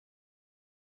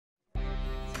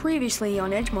Previously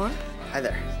on Edgemont. Hi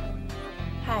there.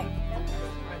 Hi.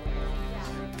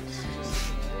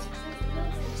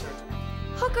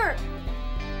 Hooker!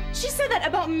 She said that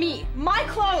about me, my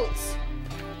clothes!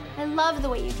 I love the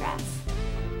way you dress.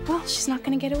 Well, she's not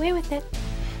gonna get away with it.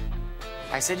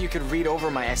 I said you could read over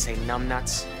my essay,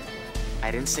 numbnuts. I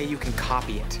didn't say you can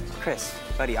copy it. Chris,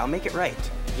 buddy, I'll make it right.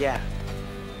 Yeah,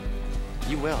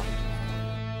 you will.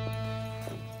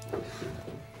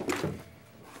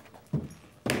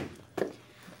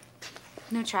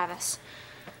 No, Travis.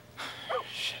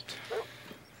 Shit.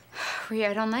 Were you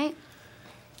out all night?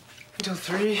 Until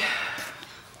 3.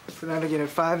 Put out again at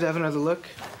 5 to have another look.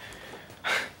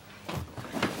 Have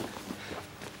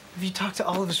you talked to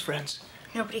all of his friends?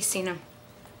 Nobody's seen him.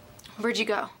 Where'd you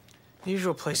go? The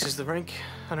usual places, the rink,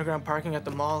 underground parking at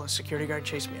the mall. A security guard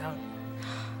chased me out.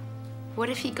 What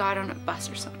if he got on a bus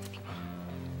or something?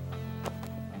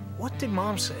 What did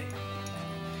Mom say?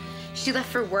 She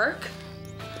left for work,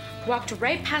 walked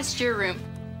right past your room,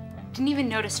 didn't even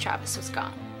notice Travis was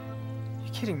gone.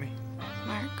 You kidding me?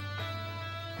 Mark,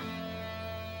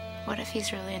 what if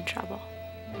he's really in trouble?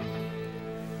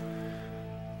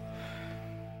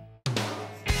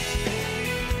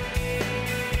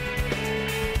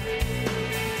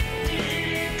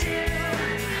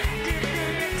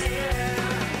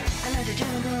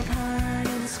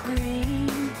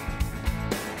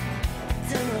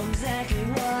 Exactly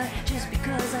what, just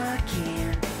because I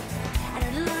can. And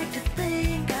I'd like to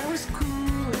think I was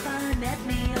cool if I met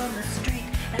me on the street,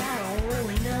 but I don't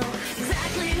really know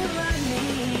exactly who I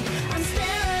need. I'm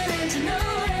staring into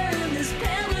nowhere in this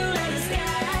pale blue of the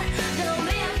sky. Don't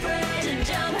be afraid to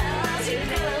jump out, you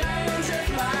gotta learn to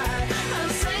fly.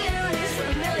 I'm singing these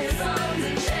familiar songs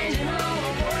and changing all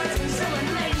the words until it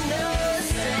makes no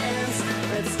sense.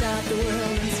 Let's stop the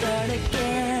world and start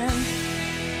again.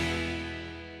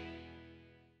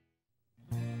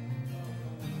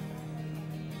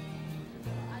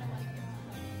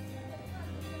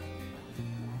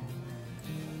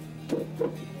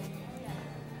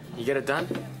 You get it done?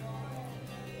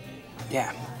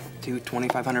 Yeah, 2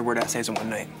 2,500-word essays in one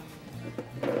night.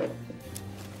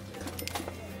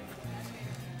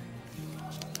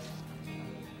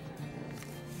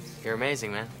 You're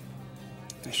amazing, man.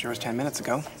 It sure was 10 minutes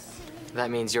ago.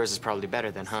 That means yours is probably better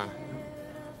then, huh?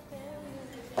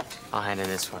 I'll hand in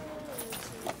this one.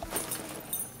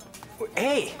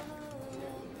 Hey!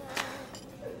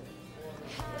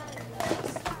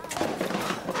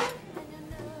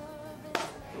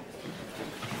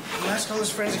 I'll ask all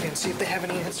his friends again, see if they have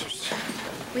any answers.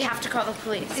 We have to call the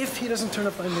police. If he doesn't turn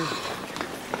up by noon.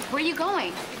 Where are you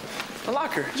going? The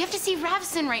locker. You have to see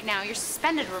Ravison right now. You're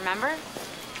suspended, remember?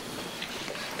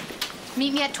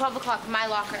 Meet me at 12 o'clock in my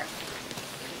locker.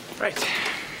 Right.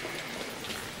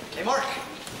 Hey, Mark.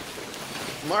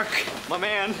 Mark, my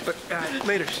man. But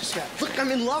later, Scott. Look,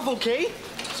 I'm in love, okay?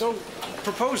 So,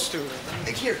 propose to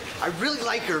her. Here, I really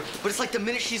like her, but it's like the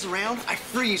minute she's around, I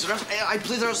freeze. Or I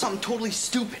believe her something totally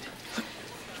stupid.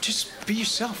 Just be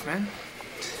yourself, man.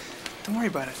 Don't worry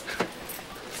about it.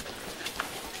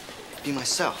 Be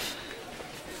myself.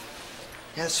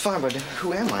 Yeah, that's fine, but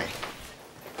who am I?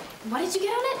 What did you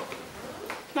get on it?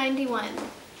 91.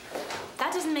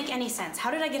 That doesn't make any sense.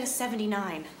 How did I get a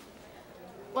 79?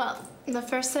 Well, the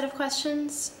first set of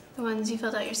questions, the ones you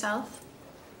filled out yourself.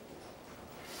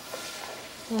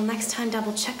 Well, next time,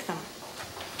 double check them.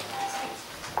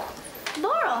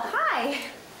 Laurel, hi.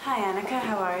 Hi, Anika.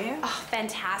 How are you? Oh,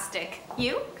 fantastic.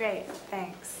 You? Great.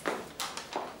 Thanks.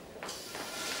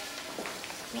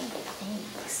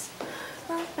 Thanks.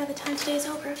 Well, by the time today's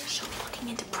over, she'll be looking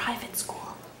into private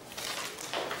school.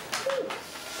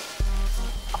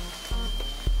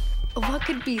 What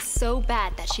could be so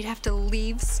bad that she'd have to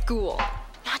leave school?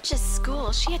 Not just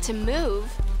school, she had to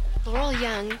move. Laurel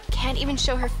Young can't even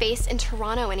show her face in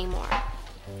Toronto anymore.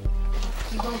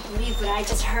 You won't believe what I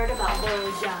just heard about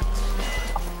Laurel Young.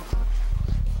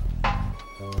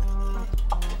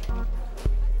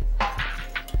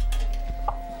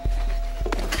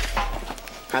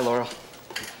 Hi, Laurel.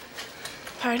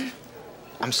 Pardon?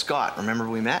 I'm Scott. Remember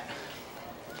we met?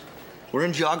 We're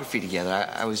in geography together.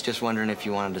 I was just wondering if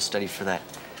you wanted to study for that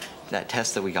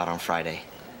test that we got on Friday.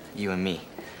 You and me.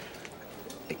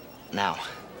 Like, now.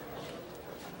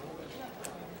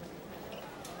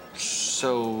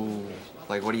 So,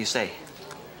 like, what do you say?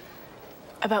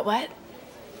 About what?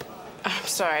 I'm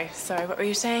sorry. Sorry, what were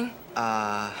you saying?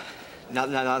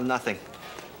 Nothing.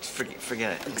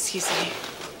 Forget it. Excuse me.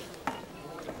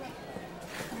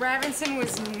 Ravison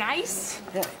was nice?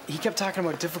 Yeah, he kept talking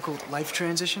about difficult life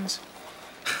transitions.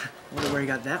 I wonder where he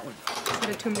got that one.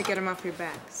 Said it to him to get him off your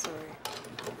back. Sorry.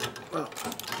 Well,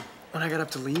 when I got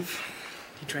up to leave,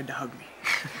 He tried to hug me.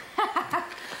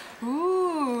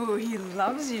 Ooh, he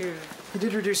loves you. He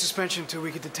did reduce suspension to a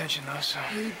week of detention, though, so...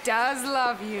 He does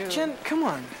love you. Jen, come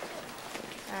on.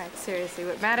 All right, seriously,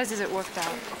 what matters is it worked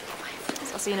out.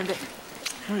 I'll see you in a bit.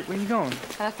 Wait, where are you going?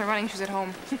 I left my running shoes at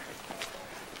home.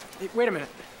 Hey, wait a minute.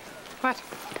 What? Do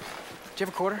you have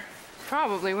a quarter?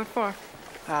 Probably. What for?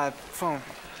 Phone.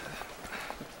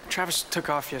 Travis took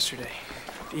off yesterday.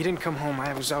 He didn't come home.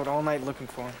 I was out all night looking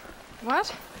for him.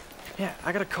 What? Yeah,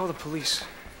 I gotta call the police.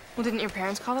 Well, didn't your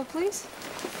parents call the police?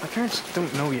 My parents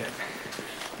don't know yet.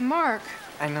 Mark.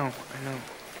 I know.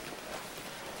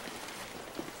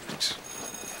 Thanks.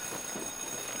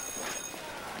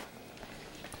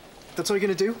 That's all you're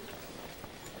gonna do?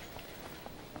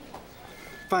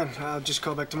 Fine, I'll just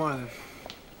call back tomorrow then.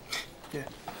 Yeah.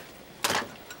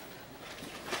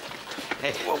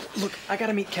 Hey. Whoa, look, I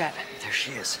gotta meet Kat. There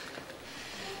she is.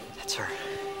 That's her.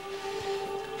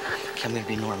 Okay, I'm gonna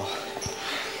be normal.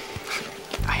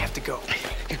 I have to go.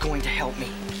 You're going to help me.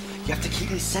 You have to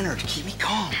keep me centered, keep me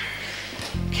calm.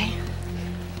 Okay?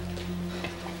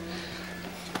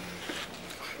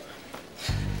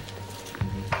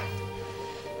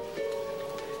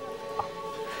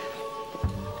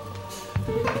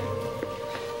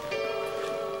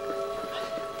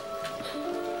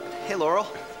 Hey, Laurel.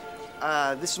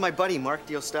 This is my buddy, Mark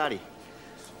Diostati.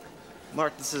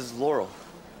 Mark, this is Laurel.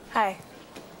 Hi.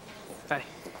 Hi.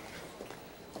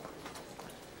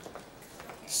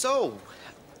 So...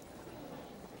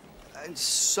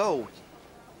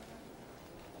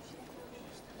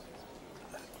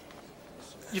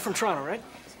 You're from Toronto, right?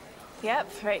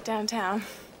 Yep, right downtown.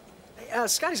 Hey,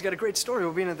 Scotty's got a great story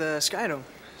about being at the Sky Dome.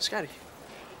 Scotty.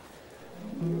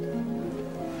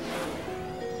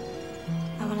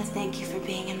 I want to thank you for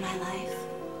being in my life.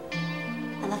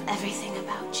 I love everything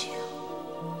about you.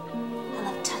 I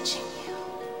love touching you.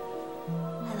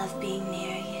 I love being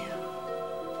near you.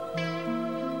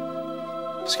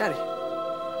 Scotty.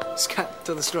 Scott,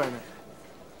 tell the story, man.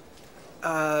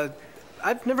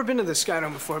 I've never been to the Sky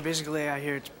Dome before. Basically, I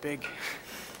hear it's big.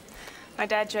 My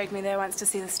dad dragged me there once to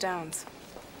see the Stones.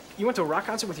 You went to a rock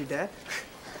concert with your dad?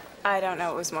 I don't know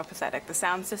what was more pathetic, the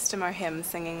sound system or him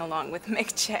singing along with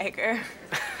Mick Jagger.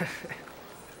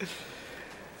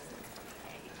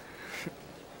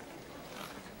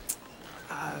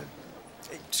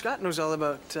 Scott knows all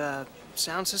about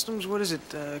sound systems. What is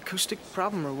it, acoustic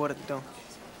problem or what at the Dome?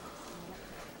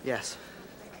 Yes.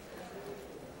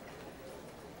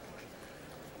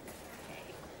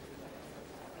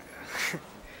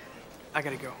 I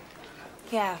gotta go.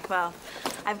 Yeah, well,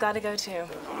 I've got to go too.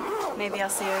 Maybe I'll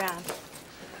see you around.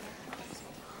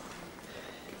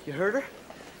 You heard her?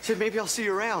 Said maybe I'll see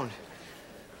you around.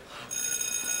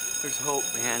 There's hope,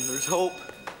 man. There's hope.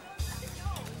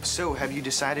 So, have you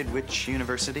decided which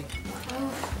university?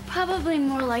 Oh, probably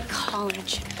more like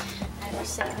college. I will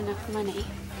save enough money.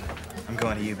 I'm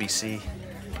going to UBC.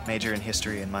 Major in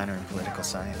history and minor in political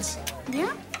science.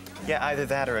 Yeah? Yeah, either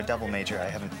that or a double major. I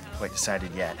haven't quite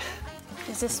decided yet.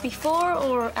 Is this before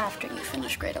or after you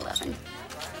finish grade 11?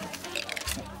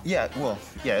 Yeah, well,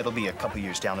 yeah, it'll be a couple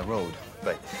years down the road,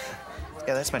 but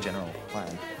yeah, that's my general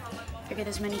plan. Figure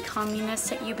there's many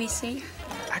communists at UBC?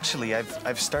 Actually,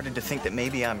 I've started to think that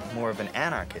maybe I'm more of an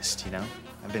anarchist, you know?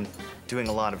 I've been doing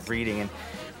a lot of reading and...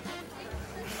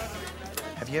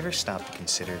 Have you ever stopped to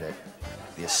consider that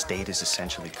the estate is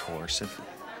essentially coercive?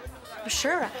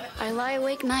 Sure, I lie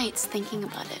awake nights thinking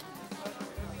about it.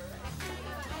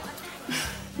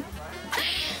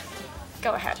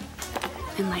 Go ahead.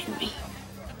 Enlighten me.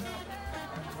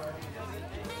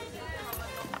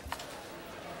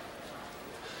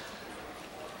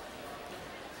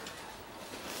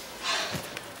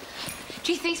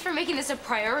 Gee, thanks for making this a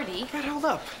priority. Get held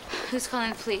up. Who's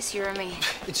calling the police, you or me?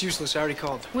 It's useless. I already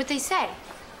called. What'd they say?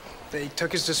 They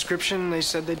took his description. They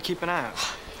said they'd keep an eye out.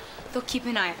 They'll keep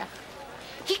an eye out.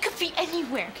 He could be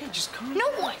anywhere. Okay, just calm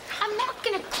No, down. I'm not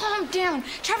gonna calm down.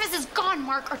 Travis is gone,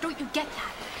 Mark, or don't you get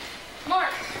that?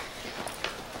 Mark!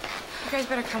 You guys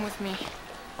better come with me.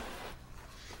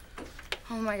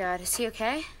 Oh my God, is he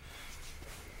okay?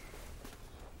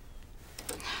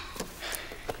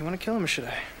 You want to kill him or should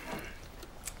I?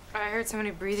 I heard somebody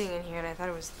breathing in here and I thought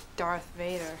it was Darth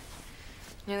Vader.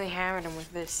 Nearly hammered him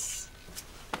with this.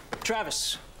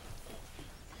 Travis.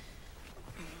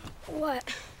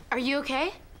 What? Are you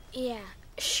okay? Yeah,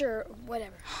 sure,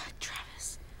 whatever.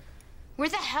 Travis, where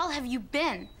the hell have you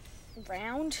been?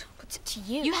 Round? What's it to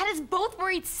you? You had us both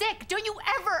worried sick. Don't you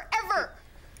ever...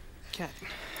 Kat.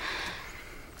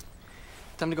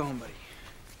 Time to go home, buddy.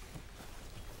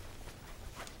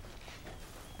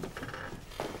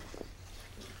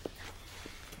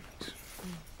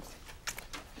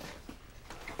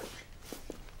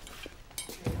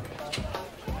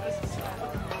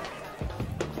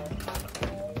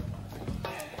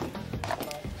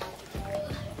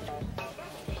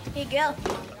 Hey, Gil.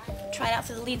 Tried out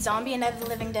for the lead zombie in Night of the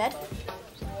Living Dead?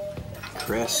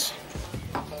 Chris.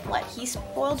 What, he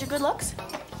spoiled your good looks?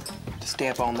 To stay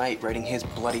up all night writing his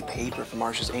bloody paper for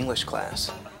Marsh's English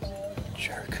class.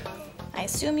 Jerk. I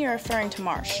assume you're referring to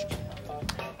Marsh.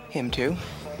 Him too?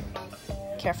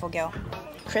 Careful, Gil.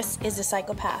 Chris is a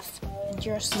psychopath. And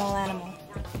you're a small animal.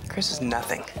 Chris is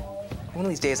nothing. One of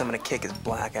these days I'm gonna kick his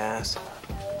black ass.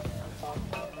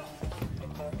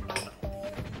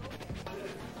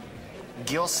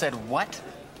 Gil said what?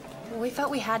 Well, we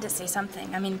felt we had to say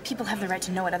something. I mean, people have the right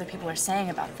to know what other people are saying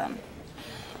about them.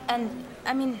 And,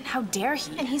 I mean, how dare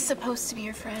he? And he's supposed to be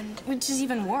your friend. Which is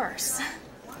even worse.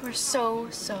 We're so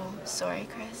sorry,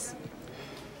 Chris.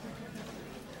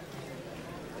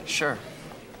 Sure.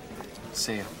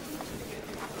 See you.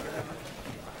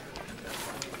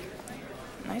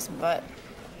 Nice butt.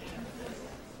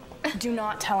 Do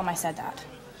not tell him I said that.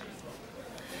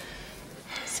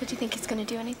 So do you think he's gonna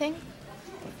do anything?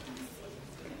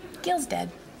 Gil's dead.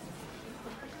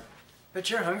 Bet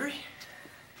you're hungry?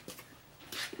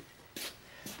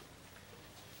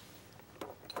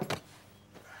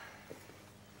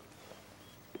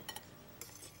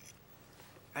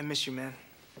 I miss you, man.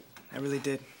 I really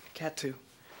did. Cat too.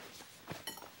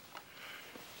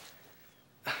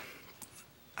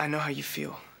 I know how you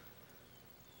feel.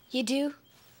 You do?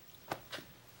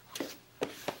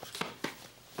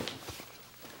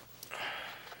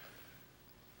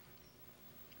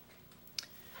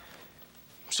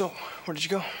 So, where did you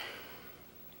go?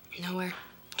 Nowhere.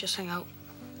 Just hang out.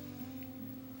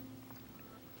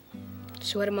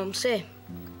 So what did Mom say?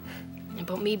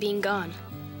 About me being gone?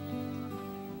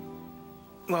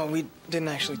 Well, we didn't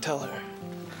actually tell her.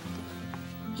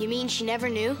 You mean she never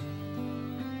knew?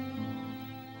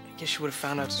 I guess she would have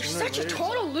found out sooner. You're such a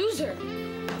total loser.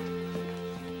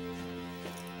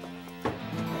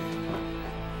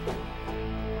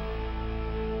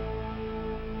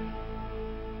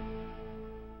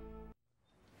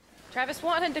 Travis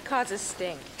wanted to cause a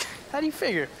stink. How do you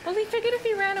figure? Well, he figured if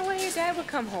he ran away, your dad would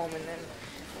come home, and then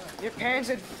your parents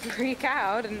would freak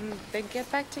out, and they'd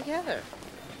get back together.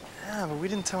 Yeah, but we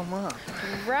didn't tell Mom.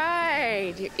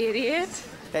 Right, you idiot.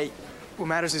 Hey, what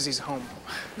matters is he's home.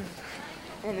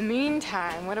 In the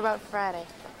meantime, what about Friday?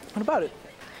 What about it?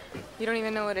 You don't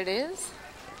even know what it is?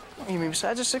 You mean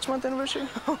besides the 6-month anniversary?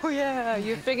 Oh, yeah,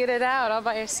 you figured it out all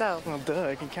by yourself. Well, duh,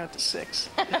 I can count to 6.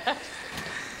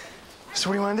 So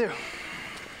what do you want to do?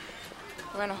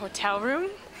 Rent a hotel room?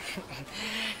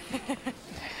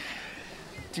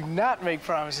 Do not make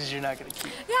promises you're not going to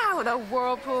keep. Yeah, with a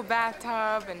whirlpool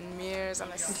bathtub and mirrors on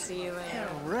the ceiling. Yeah,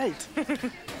 right.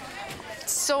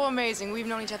 It's so amazing. We've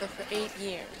known each other for 8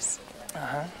 years.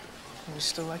 Uh-huh. We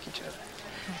still like each other.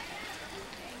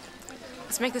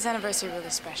 Let's make this anniversary really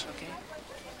special, okay?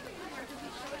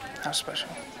 How special?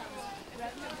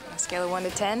 On a scale of 1 to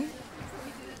 10?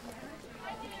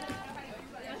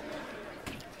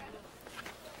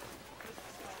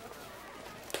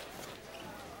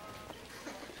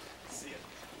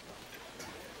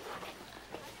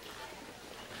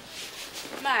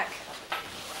 Mac.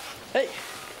 Hey.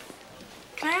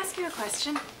 Can I ask you a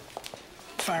question?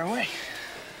 Fire away.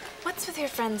 What's with your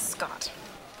friend Scott?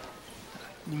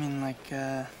 You mean like,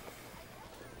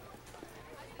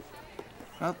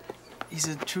 well, he's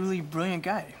a truly brilliant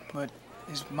guy, but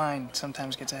his mind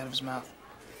sometimes gets ahead of his mouth.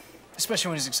 Especially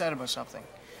when he's excited about something.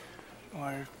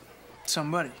 Or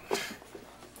somebody.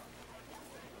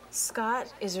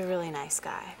 Scott is a really nice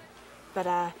guy,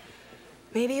 but,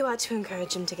 maybe you ought to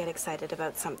encourage him to get excited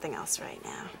about something else right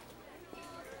now.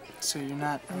 So you're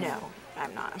not... No,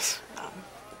 I'm not.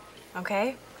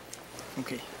 Okay?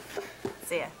 Okay.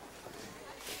 See ya.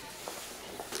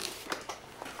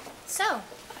 So,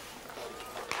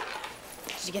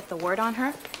 did you get the word on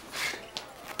her?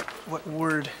 What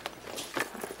word?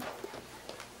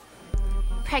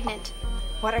 Pregnant.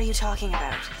 What are you talking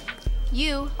about?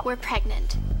 You were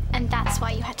pregnant, and that's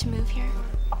why you had to move here.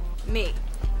 Me.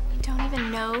 You don't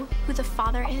even know who the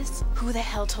father is? Who the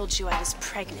hell told you I was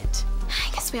pregnant? I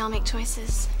guess we all make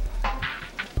choices.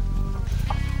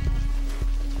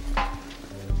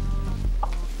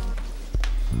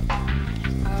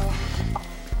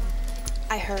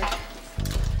 I heard.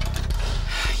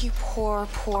 You poor,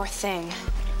 poor thing.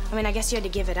 I mean, I guess you had to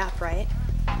give it up, right?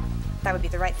 That would be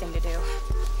the right thing to do.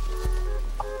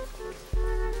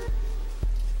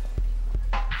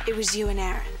 It was you and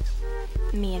Aaron.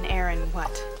 Me and Aaron,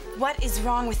 what? What is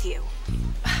wrong with you?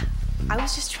 I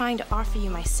was just trying to offer you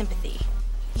my sympathy.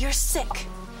 You're sick.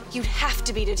 You'd have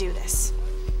to be to do this.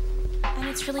 And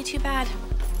it's really too bad.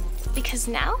 Because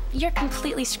now, you're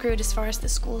completely screwed as far as the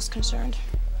school's concerned.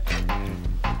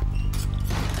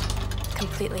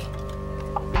 completely.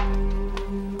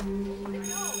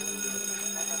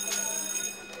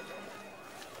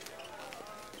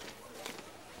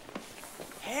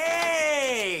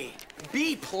 Hey!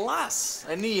 B+.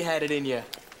 I knew you had it in you.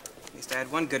 At least I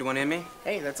had one good one in me.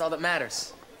 Hey, that's all that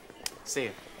matters. See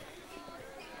you.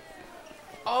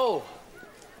 Oh,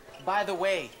 by the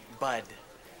way, bud,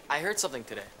 I heard something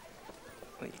today.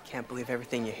 Well, you can't believe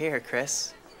everything you hear,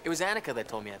 Chris. It was Anika that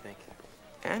told me, I think.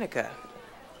 Annika?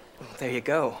 Well, there you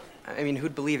go. I mean,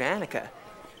 who'd believe Anika?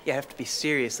 You have to be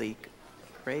seriously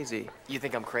crazy. You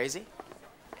think I'm crazy?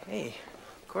 Hey,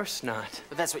 of course not.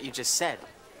 But that's what you just said.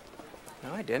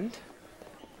 No, I didn't.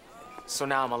 So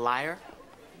now I'm a liar?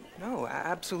 No,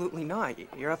 absolutely not.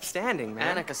 You're upstanding,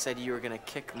 man. Anika said you were gonna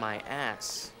kick my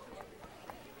ass.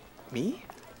 Me?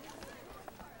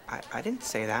 I didn't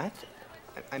say that.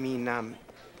 I mean, you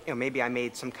know, maybe I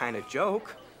made some kind of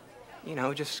joke. You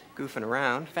know, just goofing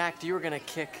around. In fact, you were gonna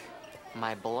kick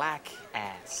my black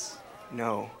ass.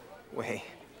 No way.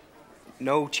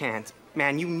 No chance.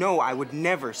 Man, you know I would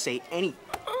never say any...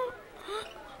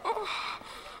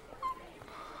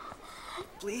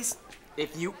 Please?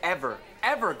 If you ever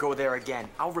go there again,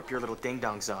 I'll rip your little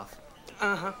ding-dongs off.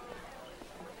 Uh-huh.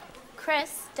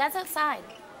 Chris, Dad's outside.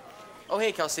 Oh,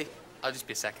 hey, Kelsey. I'll just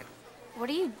be a second. What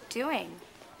are you doing?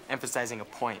 Emphasizing a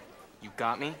point. You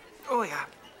got me? Oh, yeah.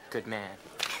 Good man.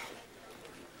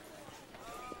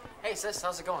 Hey, sis,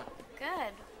 how's it going?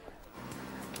 Good.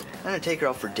 I'm gonna take her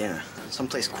out for dinner.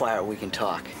 Someplace quiet where we can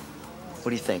talk. What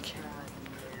do you think?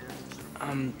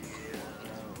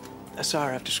 I saw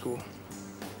her after school.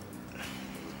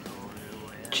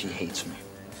 She hates me.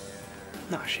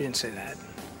 No, she didn't say that.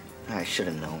 I should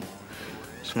have known.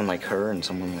 Someone like her and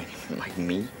someone like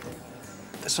me.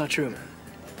 That's not true, man.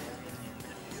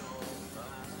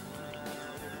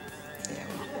 Yeah,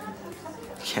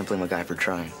 well, can't blame a guy for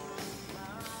trying.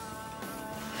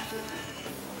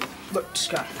 Look,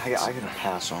 Scott. I gotta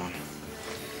pass on.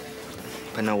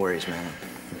 But no worries, man.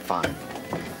 I'm fine.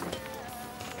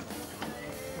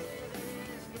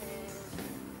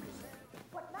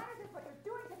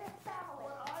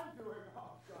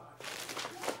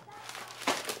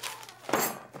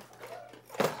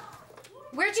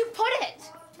 Where'd you put it?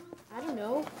 I don't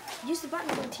know. Use the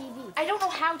buttons on TV. I don't know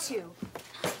how to.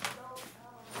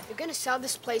 You're gonna sell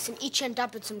this place and each end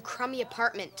up in some crummy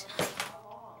apartment.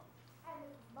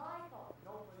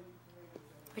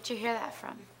 Where'd you hear that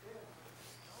from?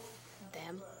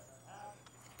 Them.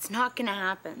 It's not gonna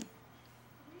happen.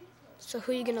 So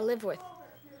who are you gonna live with?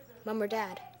 Mom or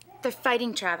Dad? They're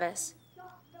fighting, Travis.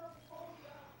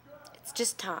 It's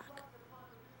just talk.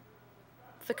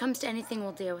 If it comes to anything,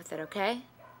 we'll deal with it, okay?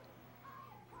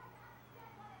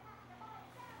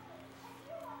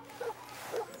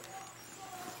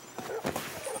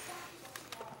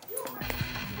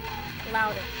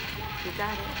 Louder. You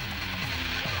got it.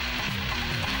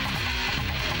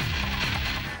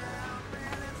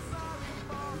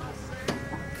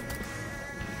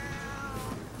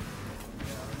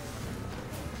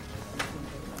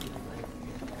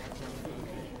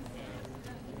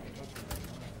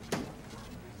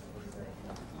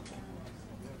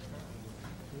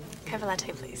 Have a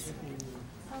latte, please.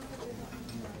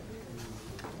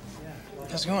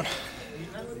 How's it going?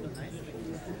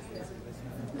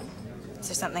 Is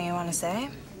there something you want to say?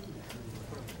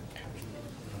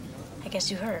 I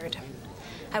guess you heard.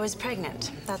 I was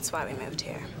pregnant. That's why we moved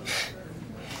here.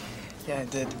 Yeah, I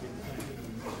did.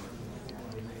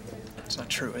 It's not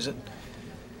true, is it?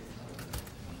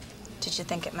 Did you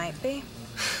think it might be?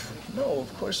 No,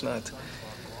 of course not.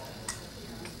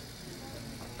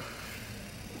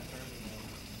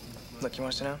 Look, you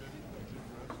want us to know?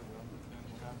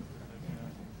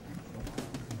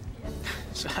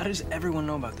 So how does everyone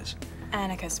know about this?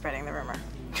 Anika's spreading the rumor.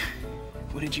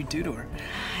 What did you do to her?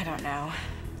 I don't know.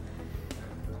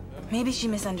 Maybe she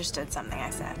misunderstood something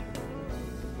I said.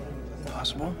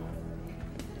 Possible.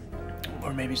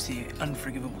 Or maybe it's the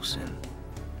unforgivable sin.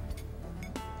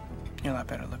 You're a lot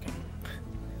better looking.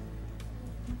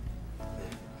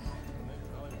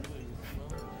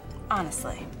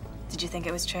 Honestly, did you think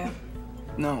it was true?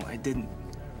 No, I didn't.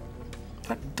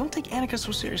 But don't take Anika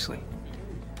so seriously.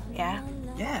 Yeah?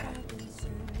 Yeah.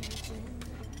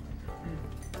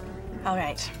 All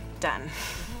right, done.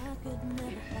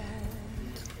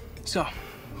 So,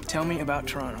 tell me about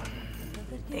Toronto.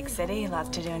 Big city, lots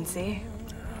to do and see.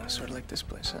 Sort of like this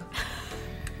place, huh?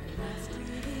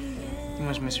 You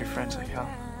must miss your friends like hell.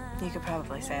 You could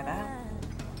probably say that.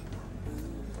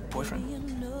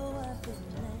 Boyfriend?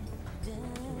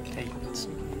 Hey, it's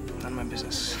none of my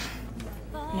business.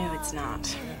 No, it's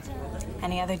not.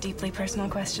 Any other deeply personal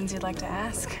questions you'd like to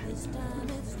ask?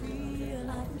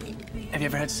 Have you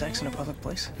ever had sex in a public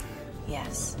place?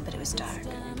 Yes, but it was dark.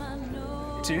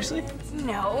 Seriously?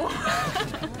 No.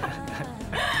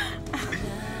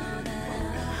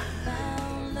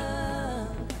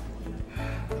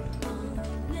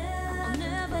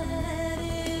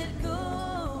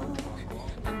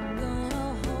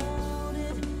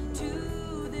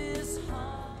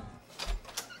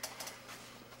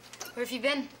 Where have you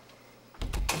been?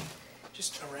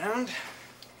 Just around.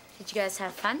 Did you guys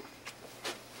have fun?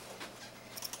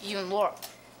 You and Laurel.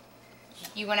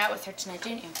 You went out with her tonight,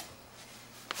 didn't you?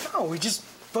 No, we just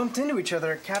bumped into each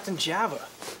other at Captain Java.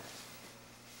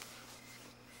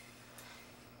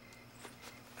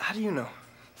 How do you know?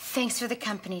 Thanks for the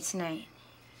company tonight.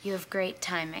 You have great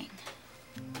timing.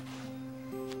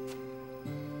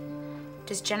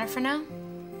 Does Jennifer know?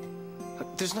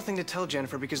 There's nothing to tell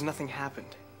Jennifer because nothing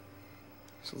happened.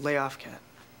 So lay off, Kat.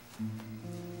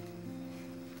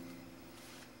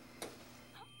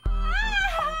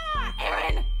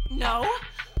 Aaron! No?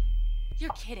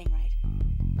 You're kidding, right?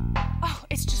 Oh,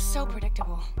 it's just so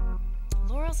predictable.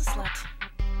 Laurel's a slut.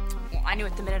 Well, I knew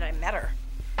it the minute I met her.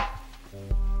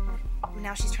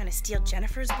 Now she's trying to steal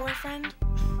Jennifer's boyfriend?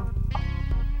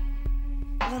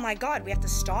 Oh my God, we have to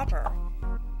stop her.